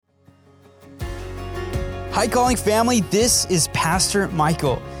Hi, Calling family. This is Pastor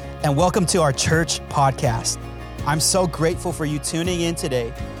Michael, and welcome to our church podcast. I'm so grateful for you tuning in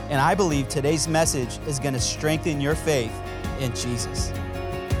today, and I believe today's message is going to strengthen your faith in Jesus.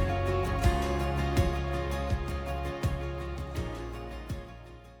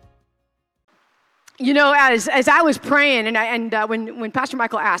 You know, as I was praying, when Pastor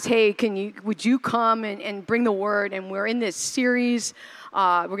Michael asked, "Hey, would you come and bring the word?" And we're in this series.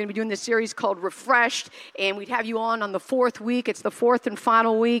 We're going to be doing this series called Refreshed, and we'd have you on the fourth week. It's the fourth and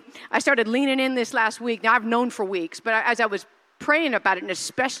final week. I started leaning in this last week. Now, I've known for weeks, but as I was praying about it, and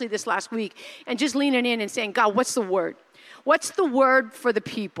especially this last week, and just leaning in and saying, God, what's the word? What's the word for the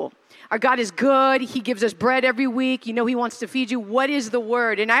people? Our God is good. He gives us bread every week. You know He wants to feed you. What is the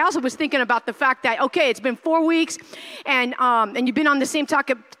word? And I also was thinking about the fact that, okay, it's been 4 weeks, and you've been on the same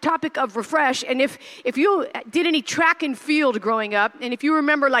topic of refresh. And if you did any track and field growing up, and if you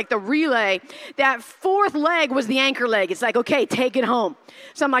remember like the relay, that fourth leg was the anchor leg. It's like, okay, take it home.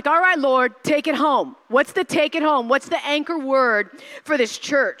 So I'm like, all right, Lord, take it home. What's the take it home? What's the anchor word for this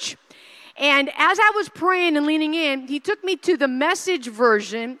church? And as I was praying and leaning in, He took me to the Message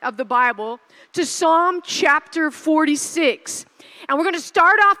version of the Bible, to Psalm chapter 46. And we're going to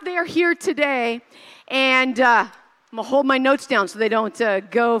start off there here today. And I'm going to hold my notes down so they don't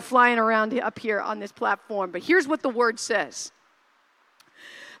go flying around up here on this platform. But here's what the word says.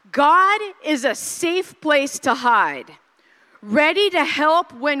 God is a safe place to hide, ready to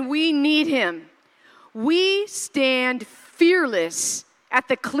help when we need Him. We stand fearless at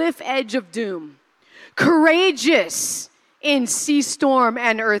the cliff edge of doom, courageous in sea storm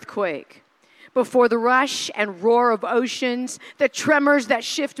and earthquake, before the rush and roar of oceans, the tremors that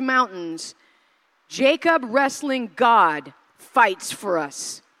shift mountains. Jacob wrestling God fights for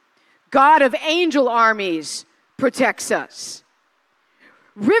us. God of angel armies protects us.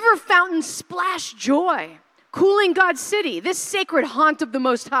 River fountains splash joy, cooling God's city, this sacred haunt of the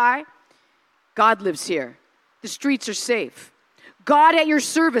Most High. God lives here. The streets are safe. God at your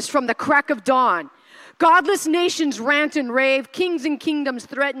service from the crack of dawn. Godless nations rant and rave, kings and kingdoms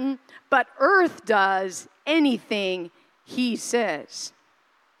threaten, but earth does anything He says.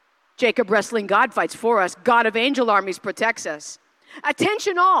 Jacob wrestling God fights for us. God of angel armies protects us.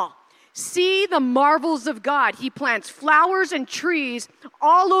 Attention all, see the marvels of God. He plants flowers and trees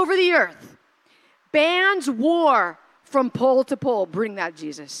all over the earth. Bans war from pole to pole. Bring that,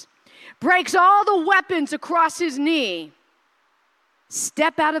 Jesus. Breaks all the weapons across His knee.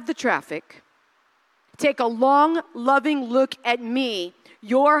 Step out of the traffic. Take a long, loving look at me,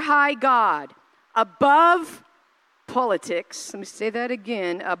 your high God, above politics. Let me say that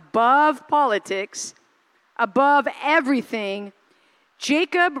again. Above politics, above everything,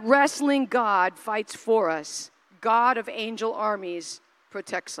 Jacob wrestling God fights for us. God of angel armies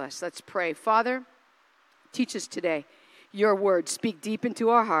protects us. Let's pray. Father, teach us today your word. Speak deep into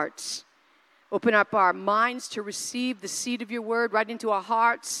our hearts. Open up our minds to receive the seed of your word right into our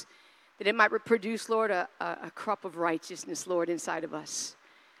hearts, that it might produce, Lord, a crop of righteousness, Lord, inside of us.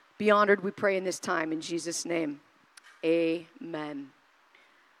 Be honored, we pray in this time. In Jesus' name, amen.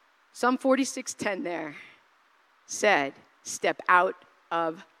 Psalm 46:10 there said, step out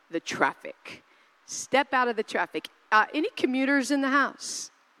of the traffic. Step out of the traffic. Any commuters in the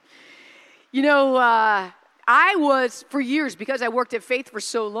house? You know, I was, for years, because I worked at Faith for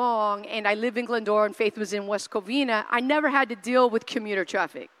so long, and I live in Glendora, and Faith was in West Covina, I never had to deal with commuter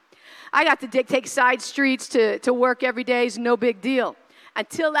traffic. I got to take side streets to work every day. It's no big deal.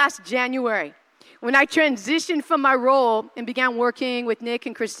 Until last January, when I transitioned from my role and began working with Nick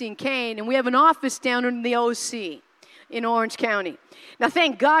and Christine Kane, and we have an office down in the OC in Orange County. Now,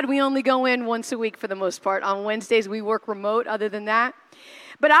 thank God we only go in once a week for the most part. On Wednesdays, we work remote other than that.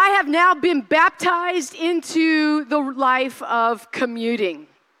 But I have now been baptized into the life of commuting,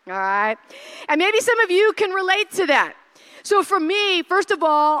 all right? And maybe some of you can relate to that. So for me, first of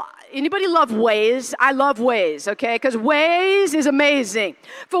all, anybody love Waze? I love Waze, okay? Because Waze is amazing.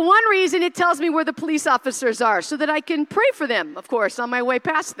 For one reason, it tells me where the police officers are so that I can pray for them, of course, on my way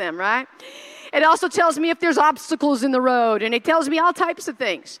past them, right? It also tells me if there's obstacles in the road, and it tells me all types of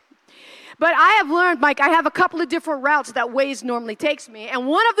things. But I have learned, Mike, I have a couple of different routes that Waze normally takes me. And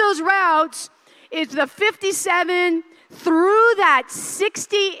one of those routes is the 57 through that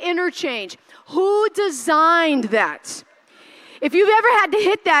 60 interchange. Who designed that? If you've ever had to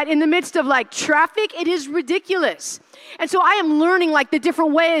hit that in the midst of like traffic, it is ridiculous. And so I am learning like the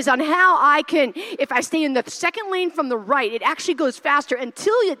different ways on how I can, if I stay in the second lane from the right, it actually goes faster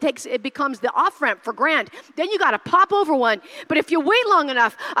until it becomes the off-ramp for Grand. Then you got to pop over one. But if you wait long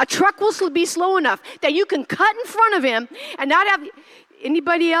enough, a truck will be slow enough that you can cut in front of him and not have,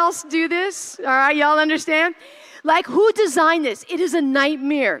 Anybody else do this? All right, y'all understand? Like, who designed this? It is a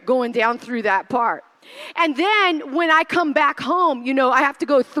nightmare going down through that part. And then when I come back home, I have to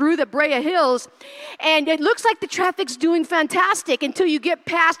go through the Brea Hills, and it looks like the traffic's doing fantastic until you get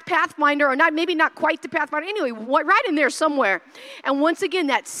past Pathfinder, or maybe not quite to Pathfinder. Anyway, right in there somewhere. And once again,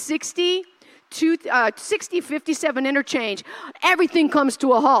 that 60, 57 interchange, everything comes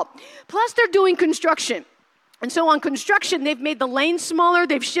to a halt. Plus, they're doing construction. And so on construction, they've made the lanes smaller.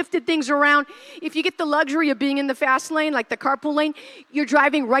 They've shifted things around. If you get the luxury of being in the fast lane, like the carpool lane, you're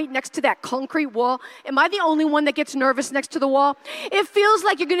driving right next to that concrete wall. Am I the only one that gets nervous next to the wall? It feels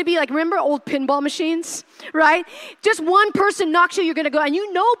like you're going to be like, remember old pinball machines, right? Just one person knocks you, you're going to go. And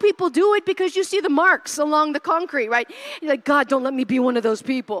people do it because you see the marks along the concrete, right? You're like, God, don't let me be one of those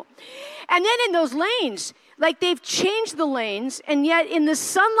people. And then in those lanes, like they've changed the lanes, and yet in the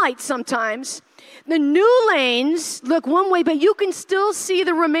sunlight sometimes, the new lanes look one way, but you can still see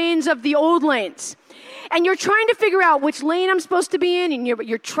the remains of the old lanes. And you're trying to figure out which lane I'm supposed to be in, and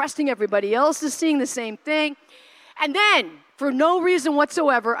you're trusting everybody else is seeing the same thing. And then, for no reason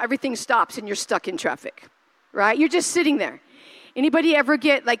whatsoever, everything stops and you're stuck in traffic, right? You're just sitting there. Anybody ever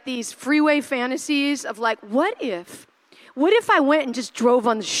get like these freeway fantasies of like, what if I went and just drove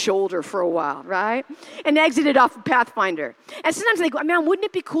on the shoulder for a while, right? And exited off of Pathfinder. And sometimes they go, man, wouldn't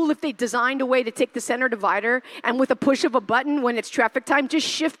it be cool if they designed a way to take the center divider and with a push of a button when it's traffic time, just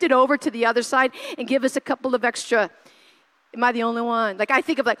shift it over to the other side and give us a couple of extra, am I the only one? Like I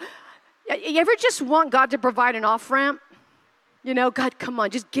think of like, you ever just want God to provide an off-ramp? God, come on,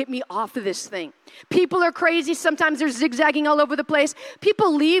 just get me off of this thing. People are crazy. Sometimes they're zigzagging all over the place.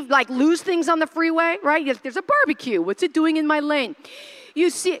 People lose things on the freeway, right? There's a barbecue. What's it doing in my lane? You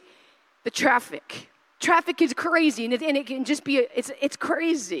see the traffic. Traffic is crazy, and it can just be, it's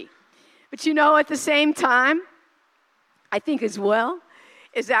crazy. But at the same time, I think as well,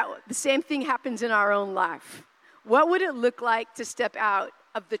 is that the same thing happens in our own life. What would it look like to step out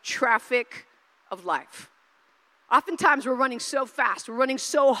of the traffic of life? Oftentimes, we're running so fast. We're running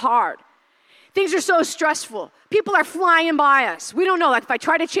so hard. Things are so stressful. People are flying by us. We don't know. Like, if I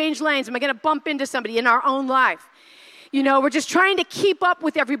try to change lanes, am I going to bump into somebody in our own life? We're just trying to keep up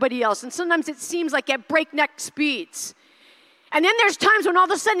with everybody else. And sometimes it seems like at breakneck speeds. And then there's times when all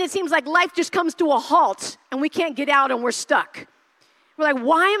of a sudden it seems like life just comes to a halt and we can't get out and we're stuck. We're like,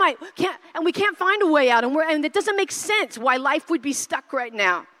 and we can't find a way out. And it doesn't make sense why life would be stuck right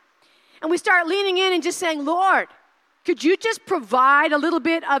now. And we start leaning in and just saying, Lord, could you just provide a little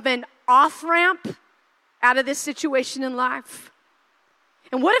bit of an off-ramp out of this situation in life?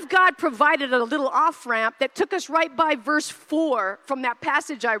 And what if God provided a little off-ramp that took us right by verse 4 from that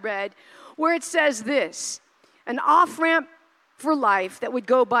passage I read, where it says this, an off-ramp for life that would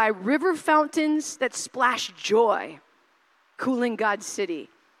go by river fountains that splash joy, cooling God's city.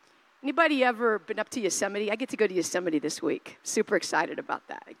 Anybody ever been up to Yosemite? I get to go to Yosemite this week. Super excited about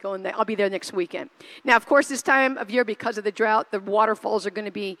that. I'll be there next weekend. Now, of course, this time of year, because of the drought, the waterfalls are going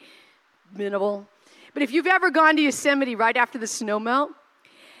to be minimal. But if you've ever gone to Yosemite right after the snow melt,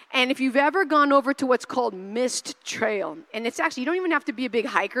 and if you've ever gone over to what's called Mist Trail, and it's actually, you don't even have to be a big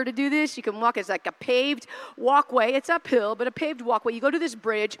hiker to do this. You can walk, it's like a paved walkway. It's uphill, but a paved walkway. You go to this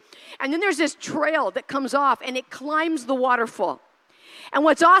bridge, and then there's this trail that comes off, and it climbs the waterfall. And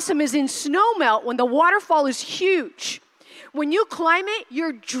what's awesome is in snowmelt, when the waterfall is huge, when you climb it,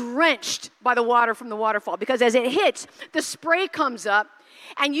 you're drenched by the water from the waterfall, because as it hits, the spray comes up,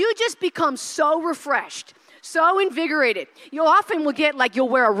 and you just become so refreshed, so invigorated. You'll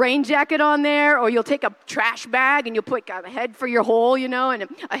wear a rain jacket on there, or you'll take a trash bag and you'll put a head for your hole, and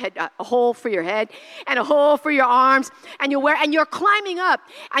a hole for your head, and a hole for your arms, and you're climbing up.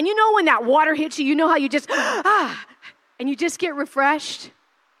 And when that water hits you, how you just, and you just get refreshed?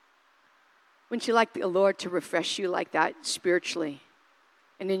 Wouldn't you like the Lord to refresh you like that spiritually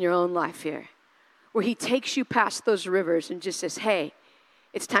and in your own life here? Where he takes you past those rivers and just says, hey,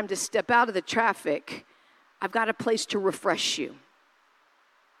 it's time to step out of the traffic. I've got a place to refresh you,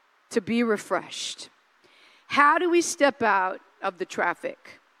 to be refreshed. How do we step out of the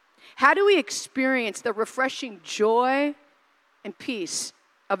traffic? How do we experience the refreshing joy and peace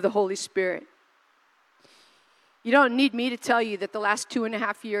of the Holy Spirit? You don't need me to tell you that the last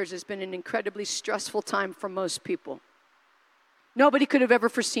 2.5 years has been an incredibly stressful time for most people. Nobody could have ever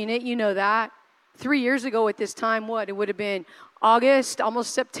foreseen it. You know that. 3 years ago at this time, it would have been August,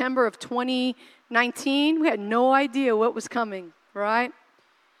 almost September of 2019. We had no idea what was coming, right?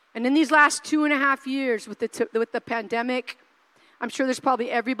 And in these last 2.5 years with the pandemic, I'm sure there's probably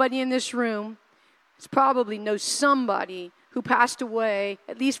everybody in this room probably knows somebody who passed away,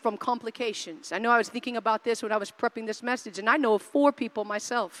 at least from complications. I know I was thinking about this when I was prepping this message, and I know of 4 people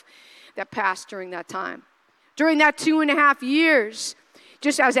myself that passed during that time. During that 2.5 years,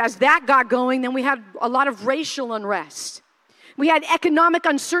 just as that got going, then we had a lot of racial unrest. We had economic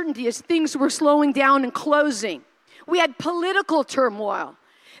uncertainty as things were slowing down and closing. We had political turmoil.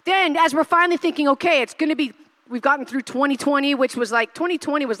 Then, as we're finally thinking, okay, we've gotten through 2020, which was like,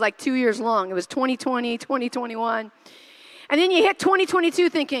 2020 was like 2 years long. It was 2020, 2021. And then you hit 2022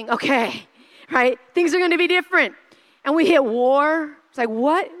 thinking, okay, right, things are going to be different. And we hit war. It's like,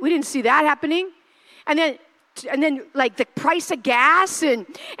 what? We didn't see that happening. And then like the price of gas and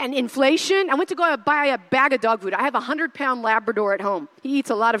inflation. I went to go buy a bag of dog food. I have a 100-pound Labrador at home. He eats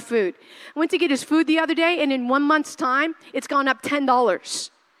a lot of food. I went to get his food the other day, and in 1 month's time, it's gone up $10.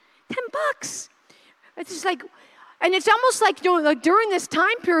 $10. It's just like, and it's almost like, like during this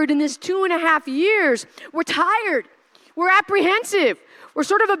time period, in this 2.5 years, we're tired. We're apprehensive. We're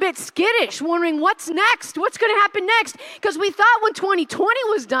sort of a bit skittish, wondering what's next? What's going to happen next? Because we thought when 2020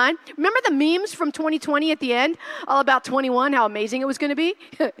 was done, remember the memes from 2020 at the end, all about 21, how amazing it was going to be?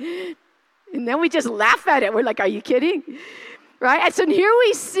 And then we just laugh at it. We're like, are you kidding? Right? And so here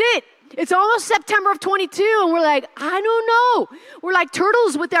we sit. It's almost September of 22, and we're like, I don't know. We're like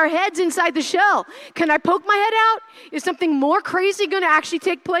turtles with our heads inside the shell. Can I poke my head out? Is something more crazy going to actually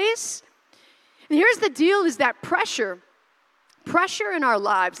take place? And here's the deal, is that pressure in our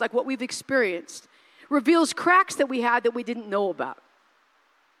lives, like what we've experienced, reveals cracks that we had that we didn't know about.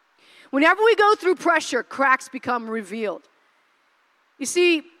 Whenever we go through pressure, cracks become revealed. You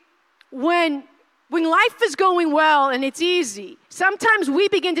see, when life is going well and it's easy, sometimes we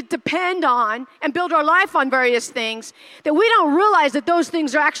begin to depend on and build our life on various things that we don't realize that those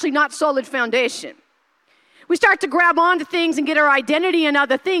things are actually not solid foundation. We start to grab onto things and get our identity in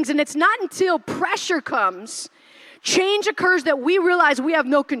other things, and it's not until pressure comes, change occurs that we realize we have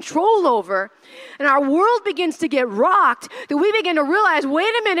no control over, and our world begins to get rocked, that we begin to realize, wait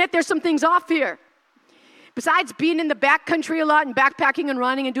a minute, there's some things off here. Besides being in the backcountry a lot and backpacking and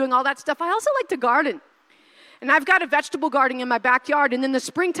running and doing all that stuff, I also like to garden. And I've got a vegetable garden in my backyard, and in the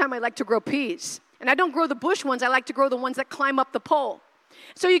springtime I like to grow peas. And I don't grow the bush ones, I like to grow the ones that climb up the pole.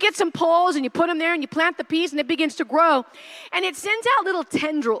 So you get some poles and you put them there and you plant the peas and it begins to grow. And it sends out little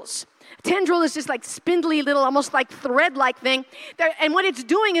tendrils. A tendril is just like spindly little, almost like thread-like thing. And what it's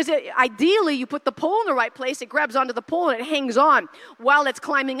doing is ideally you put the pole in the right place, it grabs onto the pole and it hangs on while it's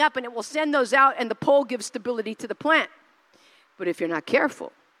climbing up, and it will send those out, and the pole gives stability to the plant. But if you're not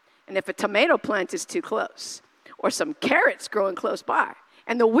careful, and if a tomato plant is too close, or some carrots growing close by,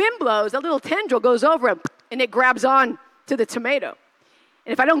 and the wind blows, that little tendril goes over and it grabs on to the tomato.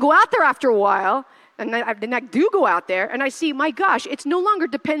 And if I don't go out there after a while, and then I do go out there, and I see, my gosh, it's no longer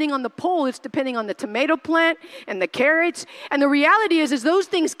depending on the pole, it's depending on the tomato plant and the carrots. And the reality is those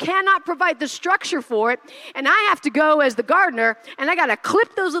things cannot provide the structure for it, and I have to go as the gardener, and I got to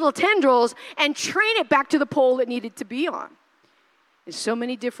clip those little tendrils and train it back to the pole it needed to be on. In so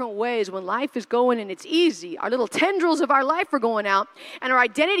many different ways, when life is going and it's easy, our little tendrils of our life are going out, and our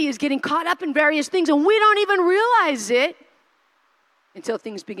identity is getting caught up in various things, and we don't even realize it until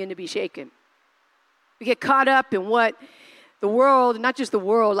things begin to be shaken. We get caught up in what the world, not just the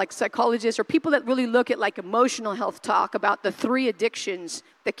world, like psychologists or people that really look at like emotional health talk about the 3 addictions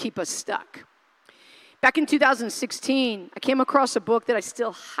that keep us stuck. Back in 2016, I came across a book that I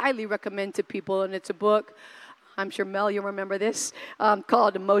still highly recommend to people, and it's a book, I'm sure Mel, you'll remember this,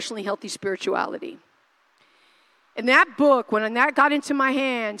 called Emotionally Healthy Spirituality. And that book, when that got into my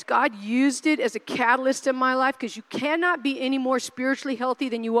hands, God used it as a catalyst in my life, because you cannot be any more spiritually healthy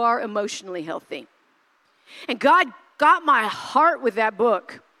than you are emotionally healthy. And God got my heart with that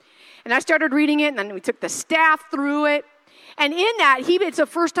book. And I started reading it, and then we took the staff through it. And in that, it's the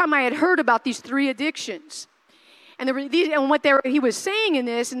first time I had heard about these 3 addictions. And what he was saying in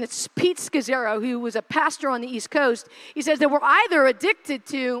this, and it's Pete Scazzero, who was a pastor on the East Coast, he says that we're either addicted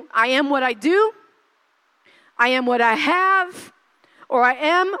to, I am what I do, I am what I have, or I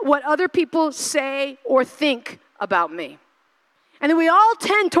am what other people say or think about me. And then we all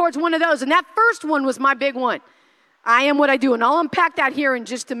tend towards one of those. And that first one was my big one. I am what I do. And I'll unpack that here in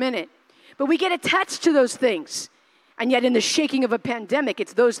just a minute. But we get attached to those things. And yet in the shaking of a pandemic,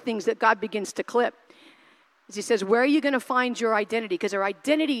 it's those things that God begins to clip. As he says, where are you going to find your identity? Because our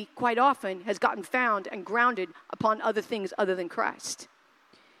identity quite often has gotten found and grounded upon other things other than Christ.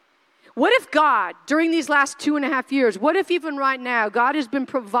 What if God, during these last 2.5 years, what if even right now, God has been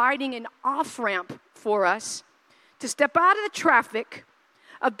providing an off-ramp for us to step out of the traffic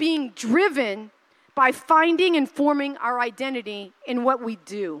of being driven by finding and forming our identity in what we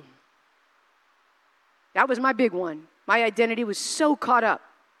do? That was my big one. My identity was so caught up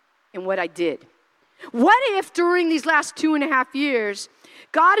in what I did. What if during these last 2.5 years,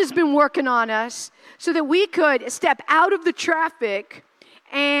 God has been working on us so that we could step out of the traffic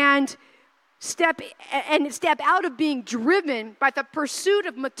and step out of being driven by the pursuit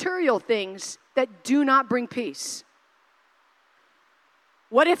of material things that do not bring peace?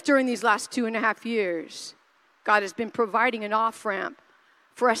 What if during these last 2.5 years, God has been providing an off-ramp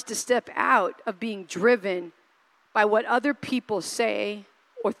for us to step out of being driven by what other people say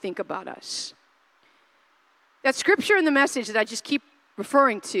or think about us? That scripture in the Message that I just keep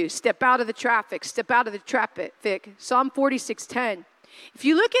referring to, step out of the traffic, Psalm 46:10. If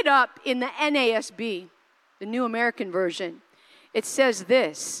you look it up in the NASB, the New American Version, it says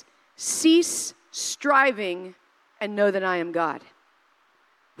this: cease striving and know that I am God.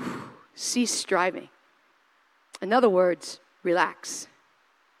 Cease striving. In other words, relax.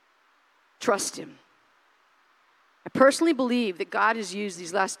 Trust Him. I personally believe that God has used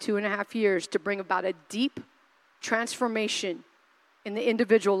these last 2.5 years to bring about a deep transformation in the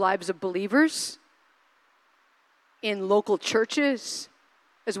individual lives of believers, in local churches,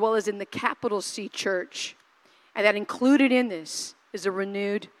 as well as in the capital C church. And that included in this is a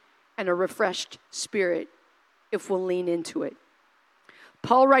renewed and a refreshed spirit if we'll lean into it.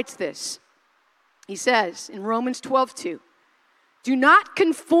 Paul writes this. He says in Romans 12:2, do not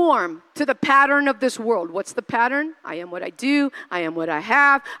conform to the pattern of this world. What's the pattern? I am what I do. I am what I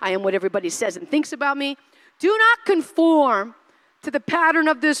have. I am what everybody says and thinks about me. Do not conform to the pattern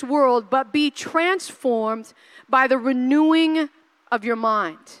of this world, but be transformed by the renewing of your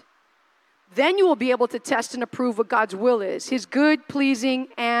mind. Then you will be able to test and approve what God's will is, His good, pleasing,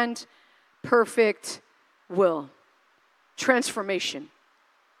 and perfect will. Transformation.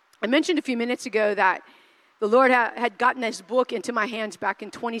 I mentioned a few minutes ago that the Lord had gotten this book into my hands back in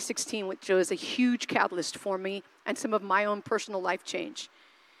 2016, which was a huge catalyst for me and some of my own personal life change.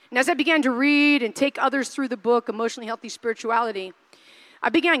 And as I began to read and take others through the book, Emotionally Healthy Spirituality, I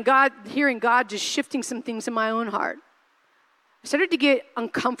began hearing God just shifting some things in my own heart. I started to get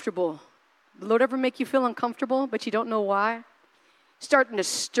uncomfortable. Did the Lord ever make you feel uncomfortable, but you don't know why? Starting to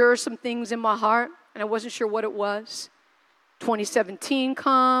stir some things in my heart, and I wasn't sure what it was. 2017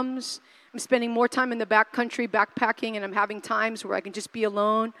 comes. I'm spending more time in the backcountry backpacking, and I'm having times where I can just be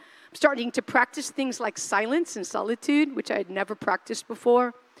alone. I'm starting to practice things like silence and solitude, which I had never practiced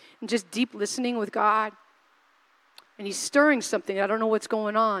before, and just deep listening with God. And He's stirring something. I don't know what's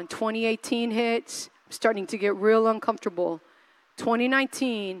going on. 2018 hits. I'm starting to get real uncomfortable.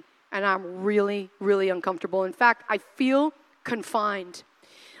 2019, and I'm really, really uncomfortable. In fact, I feel confined.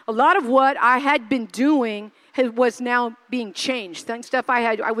 A lot of what I had been doing was now being changed. Stuff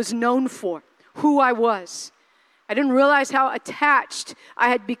I was known for, who I was. I didn't realize how attached I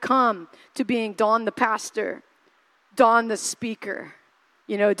had become to being Don the pastor, Don the speaker,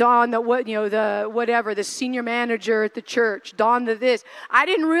 Don the senior manager at the church, Don the this. I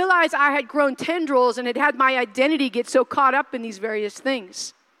didn't realize I had grown tendrils and had my identity get so caught up in these various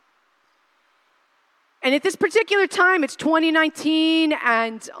things. And at this particular time, it's 2019,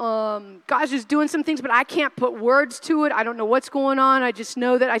 and God's just doing some things, but I can't put words to it. I don't know what's going on. I just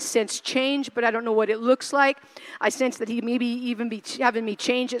know that I sense change, but I don't know what it looks like. I sense that He maybe even be having me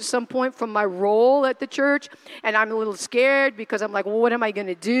change at some point from my role at the church, and I'm a little scared because I'm like, well, what am I going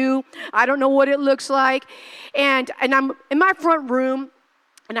to do? I don't know what it looks like. And I'm in my front room,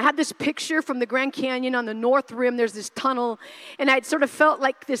 and I had this picture from the Grand Canyon on the North Rim. There's this tunnel, and I sort of felt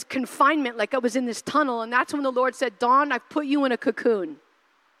like this confinement, like I was in this tunnel. And that's when the Lord said, Dawn, I've put you in a cocoon. And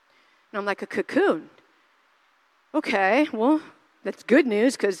I'm like, a cocoon? Okay, well, that's good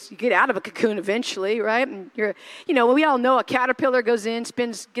news because you get out of a cocoon eventually, right? And we all know a caterpillar goes in,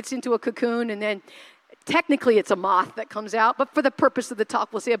 gets into a cocoon, and then technically it's a moth that comes out. But for the purpose of the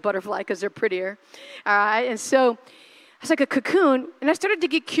talk, we'll say a butterfly because they're prettier. All right, and so it's like a cocoon, and I started to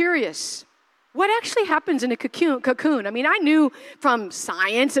get curious. What actually happens in a cocoon? I mean, I knew from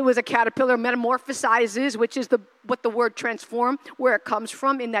science it was a caterpillar metamorphosizes, which is what the word transform, where it comes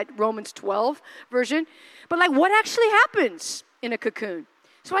from in that Romans 12 version. But what actually happens in a cocoon?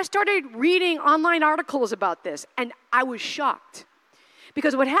 So I started reading online articles about this, and I was shocked.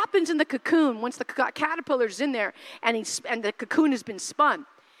 Because what happens in the cocoon, once the caterpillar's in there and the cocoon has been spun,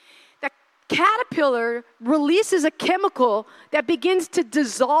 caterpillar releases a chemical that begins to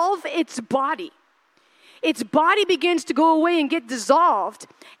dissolve its body. Its body begins to go away and get dissolved,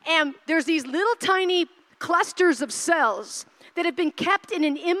 and there's these little tiny clusters of cells that have been kept in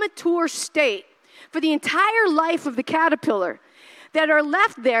an immature state for the entire life of the caterpillar that are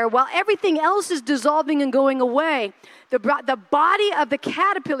left there while everything else is dissolving and going away. The body of the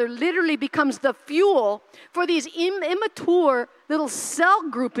caterpillar literally becomes the fuel for these immature little cell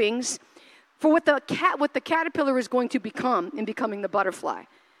groupings for what the caterpillar is going to become in becoming the butterfly.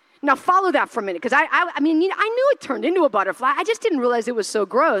 Now follow that for a minute, because I knew it turned into a butterfly. I just didn't realize it was so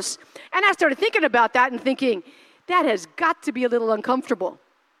gross. And I started thinking about that and thinking, that has got to be a little uncomfortable.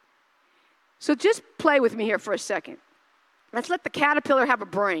 So just play with me here for a second. Let's let the caterpillar have a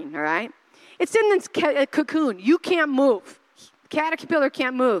brain, all right? It's in this cocoon. You can't move. Caterpillar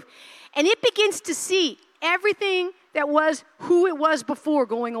can't move. And it begins to see everything that was who it was before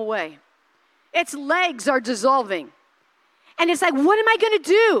going away. Its legs are dissolving. And it's like, what am I going to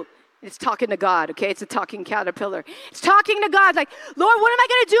do? It's talking to God, okay? It's a talking caterpillar. It's talking to God like, Lord, what am I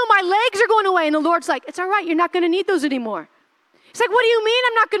going to do? My legs are going away. And the Lord's like, it's all right. You're not going to need those anymore. It's like, what do you mean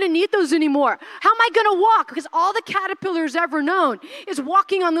I'm not going to need those anymore? How am I going to walk? Because all the caterpillar's ever known is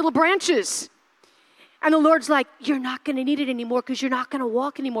walking on little branches. And the Lord's like, you're not going to need it anymore because you're not going to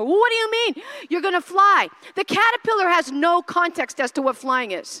walk anymore. Well, what do you mean? You're going to fly. The caterpillar has no context as to what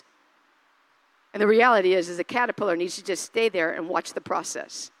flying is. And the reality is the caterpillar needs to just stay there and watch the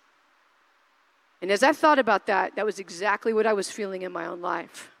process. And as I thought about that, that was exactly what I was feeling in my own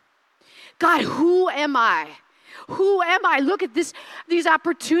life. God, who am I? Who am I? Look at these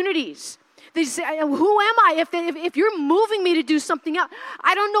opportunities. They say, who am I? If you're moving me to do something else,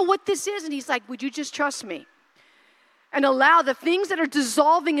 I don't know what this is. And he's like, would you just trust me? And allow the things that are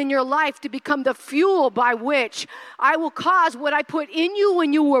dissolving in your life to become the fuel by which I will cause what I put in you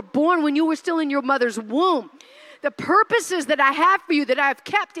when you were born, when you were still in your mother's womb. The purposes that I have for you that I have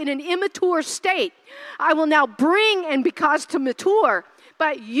kept in an immature state, I will now bring and cause to mature.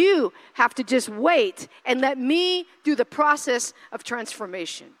 But you have to just wait and let me do the process of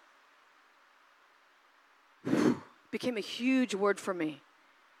transformation. Became a huge word for me.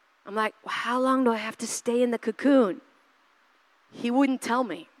 I'm like, well, how long do I have to stay in the cocoon? He wouldn't tell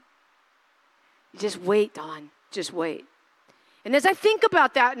me. Just wait, Dawn. Just wait. And as I think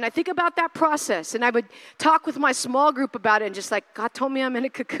about that, and I think about that process, and I would talk with my small group about it, and just like, God told me I'm in a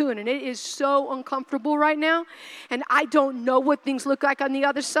cocoon, and it is so uncomfortable right now, and I don't know what things look like on the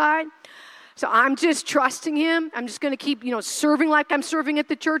other side. So I'm just trusting him. I'm just going to keep, serving like I'm serving at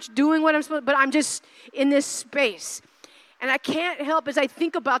the church, doing what I'm supposed to, but I'm just in this space. And I can't help as I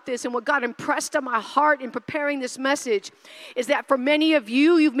think about this and what God impressed on my heart in preparing this message is that for many of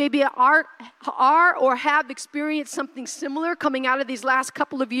you, you've maybe are or have experienced something similar coming out of these last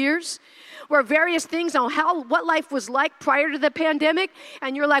couple of years where various things on what life was like prior to the pandemic.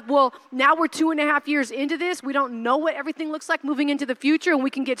 And you're like, well, now we're 2.5 years into this. We don't know what everything looks like moving into the future. And we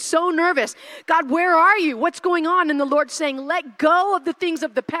can get so nervous. God, where are you? What's going on? And the Lord's saying, let go of the things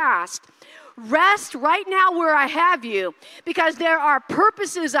of the past. Rest right now where I have you, because there are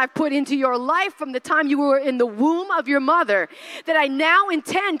purposes I've put into your life from the time you were in the womb of your mother that I now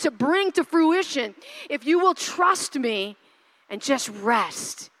intend to bring to fruition if you will trust me and just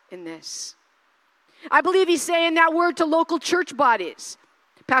rest in this. I believe he's saying that word to local church bodies.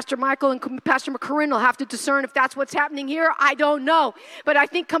 Pastor Michael and Pastor Corinne will have to discern if that's what's happening here. I don't know. But I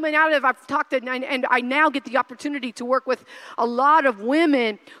think coming out of, I've talked to, and I now get the opportunity to work with a lot of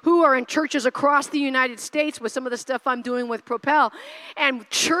women who are in churches across the United States with some of the stuff I'm doing with Propel. And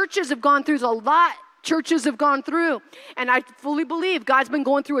churches have gone through a lot. Churches have gone through. And I fully believe God's been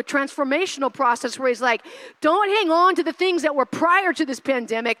going through a transformational process where he's like, don't hang on to the things that were prior to this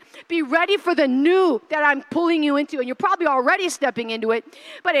pandemic. Be ready for the new that I'm pulling you into. And you're probably already stepping into it,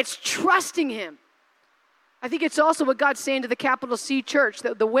 but it's trusting him. I think it's also what God's saying to the Capital C Church,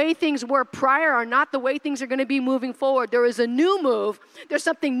 that the way things were prior are not the way things are going to be moving forward. There is a new move. There's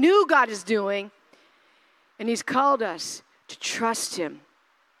something new God is doing. And he's called us to trust him,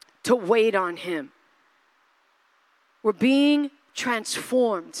 to wait on him. We're being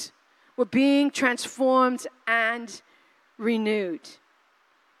transformed. We're being transformed and renewed.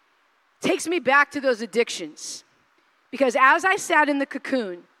 Takes me back to those addictions. Because as I sat in the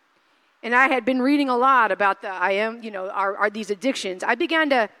cocoon, and I had been reading a lot about are these addictions, I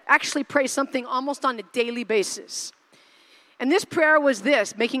began to actually pray something almost on a daily basis. And this prayer was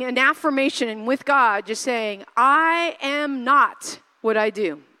this, making an affirmation and with God, just saying, I am not what I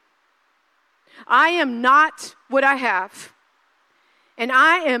do. I am not what I have, and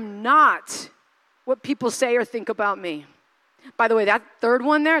I am not what people say or think about me. By the way, that third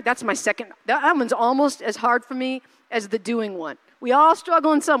one there, that's my second. That one's almost as hard for me as the doing one. We all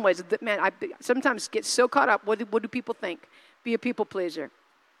struggle in some ways. Man, I sometimes get so caught up. What do people think? Be a people pleaser.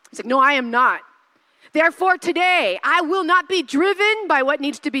 He's like, no, I am not. Therefore, today, I will not be driven by what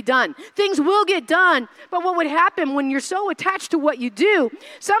needs to be done. Things will get done, but what would happen when you're so attached to what you do,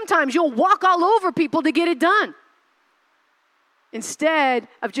 sometimes you'll walk all over people to get it done. Instead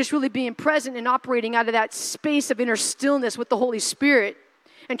of just really being present and operating out of that space of inner stillness with the Holy Spirit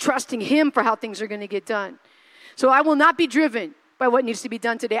and trusting Him for how things are going to get done. So I will not be driven by what needs to be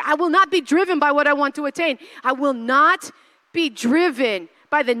done today. I will not be driven by what I want to attain. I will not be driven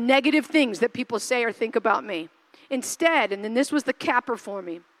by the negative things that people say or think about me. Instead, and then this was the capper for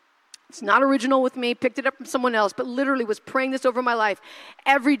me. It's not original with me, picked it up from someone else, but literally was praying this over my life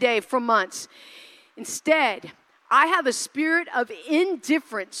every day for months. Instead, I have a spirit of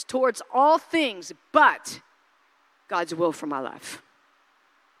indifference towards all things but God's will for my life.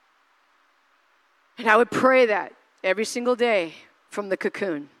 And I would pray that every single day from the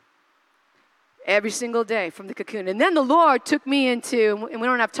cocoon. Every single day from the cocoon. And then the Lord took me into, and we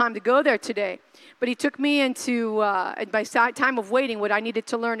don't have time to go there today, but He took me into, at my time of waiting, what I needed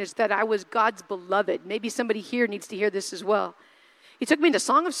to learn is that I was God's beloved. Maybe somebody here needs to hear this as well. He took me into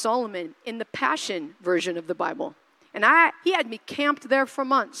Song of Solomon in the Passion version of the Bible. And He had me camped there for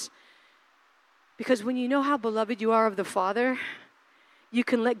months. Because when you know how beloved you are of the Father, you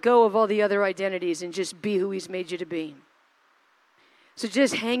can let go of all the other identities and just be who He's made you to be. So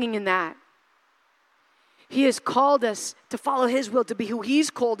just hanging in that. He has called us to follow His will, to be who He's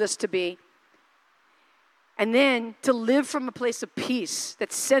called us to be. And then to live from a place of peace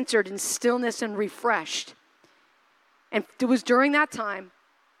that's centered in stillness and refreshed. And it was during that time,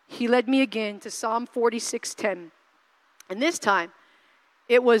 He led me again to Psalm 46:10. And this time,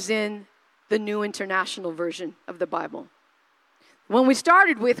 it was in the New International Version of the Bible. One we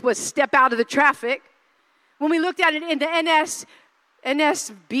started with was step out of the traffic. When we looked at it in the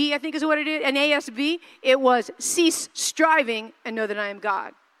NSB, I think is what it is, NASB, it was cease striving and know that I am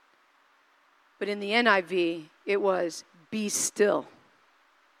God. But in the NIV, it was be still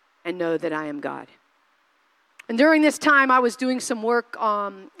and know that I am God. And during this time, I was doing some work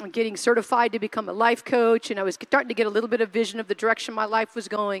on getting certified to become a life coach, and I was starting to get a little bit of vision of the direction my life was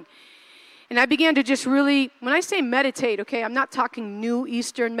going. And I began to just really, when I say meditate, okay, I'm not talking New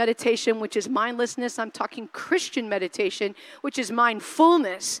Eastern meditation, which is mindlessness. I'm talking Christian meditation, which is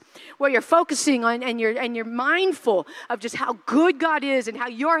mindfulness, where you're focusing on and you're mindful of just how good God is and how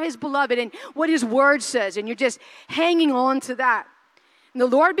you're His beloved and what His word says, and you're just hanging on to that. And the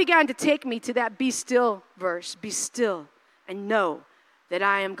Lord began to take me to that be still verse, be still and know that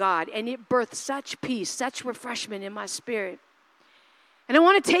I am God. And it birthed such peace, such refreshment in my spirit. And I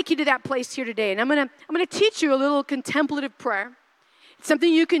want to take you to that place here today. And I'm going to teach you a little contemplative prayer. It's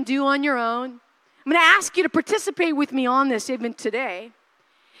something you can do on your own. I'm going to ask you to participate with me on this even today.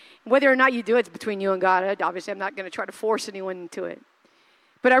 Whether or not you do it, it's between you and God. Obviously, I'm not going to try to force anyone into it.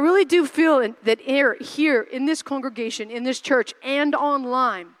 But I really do feel that here in this congregation, in this church, and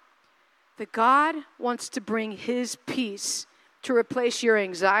online, that God wants to bring His peace to replace your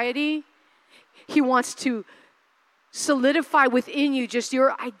anxiety. He wants to solidify within you just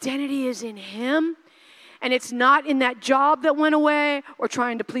your identity is in Him. And it's not in that job that went away or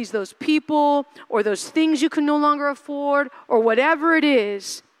trying to please those people or those things you can no longer afford or whatever it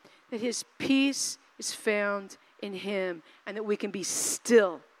is, that His peace is found in Him and that we can be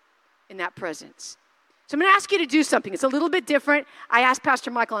still in that presence. So I'm going to ask you to do something. It's a little bit different. I asked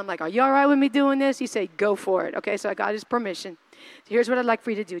Pastor Michael, I'm like, are you all right with me doing this? He said, go for it. Okay, so I got his permission. So here's what I'd like for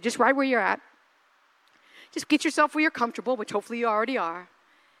you to do. Just right where you're at. Just get yourself where you're comfortable, which hopefully you already are.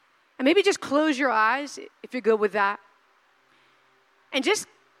 And maybe just close your eyes if you're good with that. And just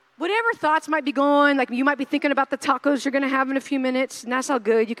whatever thoughts might be going, like you might be thinking about the tacos you're going to have in a few minutes, and that's all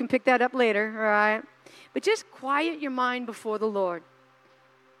good. You can pick that up later, all right? But just quiet your mind before the Lord.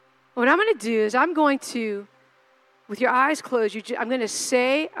 What I'm going to do is I'm going to, with your eyes closed, I'm going to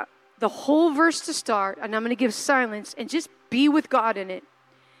say the whole verse to start, and I'm going to give silence and just be with God in it.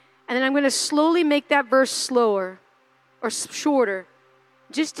 And then I'm going to slowly make that verse slower or shorter.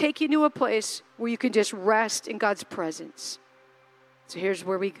 Just take you to a place where you can just rest in God's presence. So here's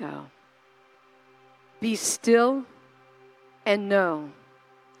where we go. Be still and know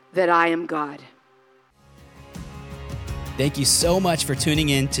that I am God. Thank you so much for tuning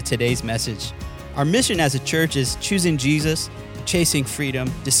in to today's message. Our mission as a church is choosing Jesus, chasing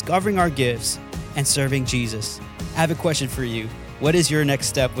freedom, discovering our gifts, and serving Jesus. I have a question for you. What is your next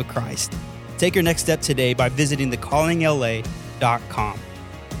step with Christ? Take your next step today by visiting thecallingla.com.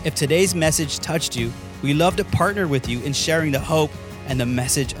 If today's message touched you, we'd love to partner with you in sharing the hope and the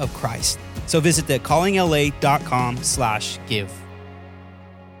message of Christ. So visit thecallingla.com/give.